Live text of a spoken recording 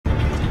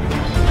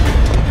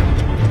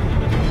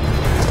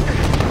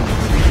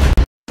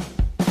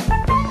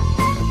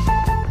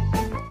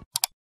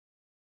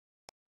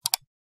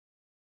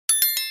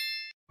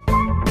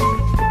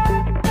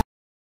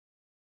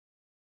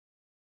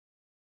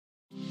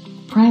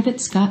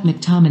Private Scott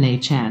McTominay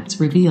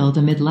chats revealed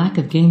amid lack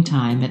of game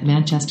time at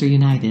Manchester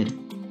United.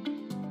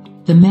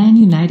 The Man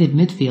United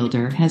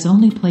midfielder has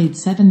only played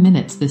 7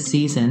 minutes this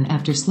season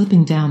after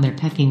slipping down their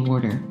pecking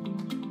order.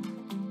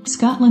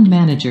 Scotland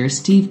manager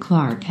Steve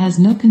Clarke has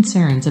no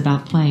concerns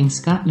about playing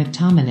Scott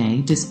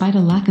McTominay despite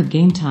a lack of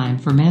game time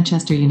for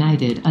Manchester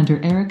United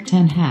under Erik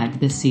ten Hag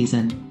this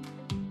season.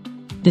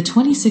 The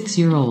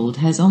 26-year-old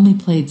has only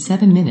played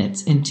 7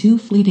 minutes in 2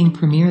 fleeting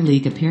Premier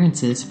League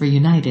appearances for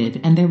United,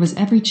 and there was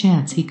every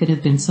chance he could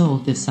have been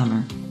sold this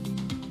summer.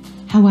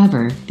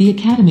 However, the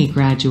academy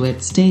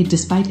graduate stayed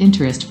despite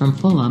interest from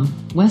Fulham,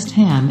 West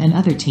Ham and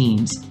other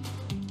teams.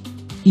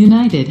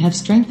 United have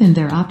strengthened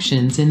their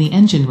options in the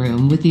engine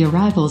room with the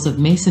arrivals of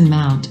Mason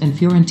Mount and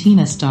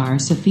Fiorentina star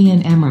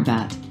Sofyan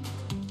Amrabat.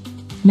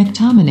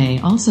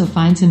 McTominay also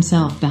finds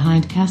himself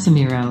behind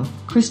Casemiro,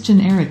 Christian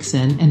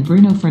Eriksen and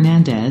Bruno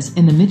Fernandes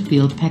in the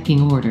midfield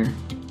pecking order.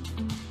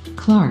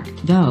 Clarke,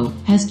 though,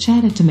 has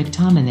chatted to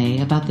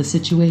McTominay about the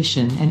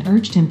situation and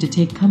urged him to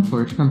take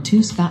comfort from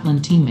 2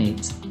 Scotland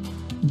teammates,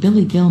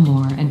 Billy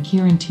Gilmour and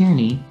Kieran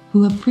Tierney,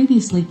 who have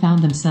previously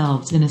found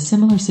themselves in a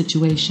similar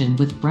situation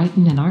with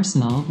Brighton and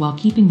Arsenal while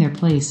keeping their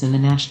place in the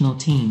national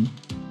team.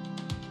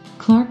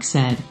 Clarke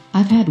said,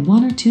 "I've had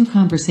 1 or 2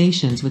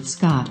 conversations with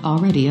Scott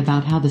already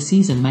about how the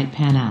season might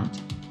pan out.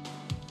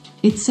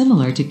 It's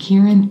similar to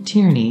Kieran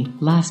Tierney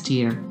last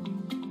year.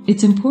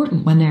 It's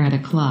important when they're at a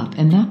club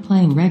and not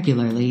playing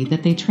regularly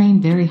that they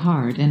train very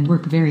hard and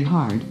work very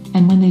hard,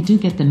 and when they do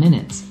get the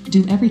minutes,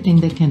 do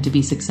everything they can to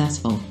be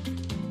successful.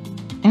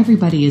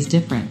 Everybody is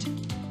different.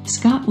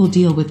 Scott will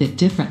deal with it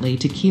differently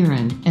to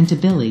Kieran and to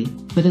Billy,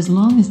 but as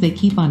long as they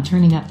keep on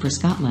turning up for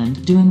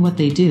Scotland doing what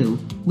they do,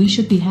 we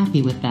should be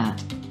happy with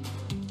that."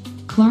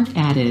 Clarke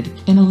added,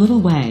 "In a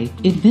little way,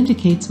 it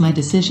vindicates my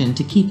decision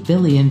to keep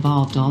Billy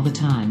involved all the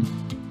time.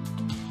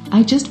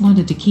 I just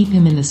wanted to keep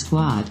him in the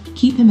squad,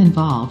 keep him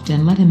involved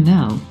and let him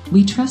know,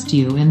 we trust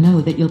you and know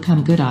that you'll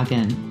come good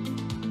again.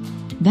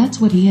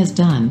 That's what he has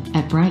done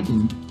at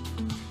Brighton.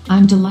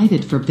 I'm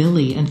delighted for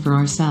Billy and for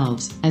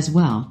ourselves as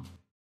well."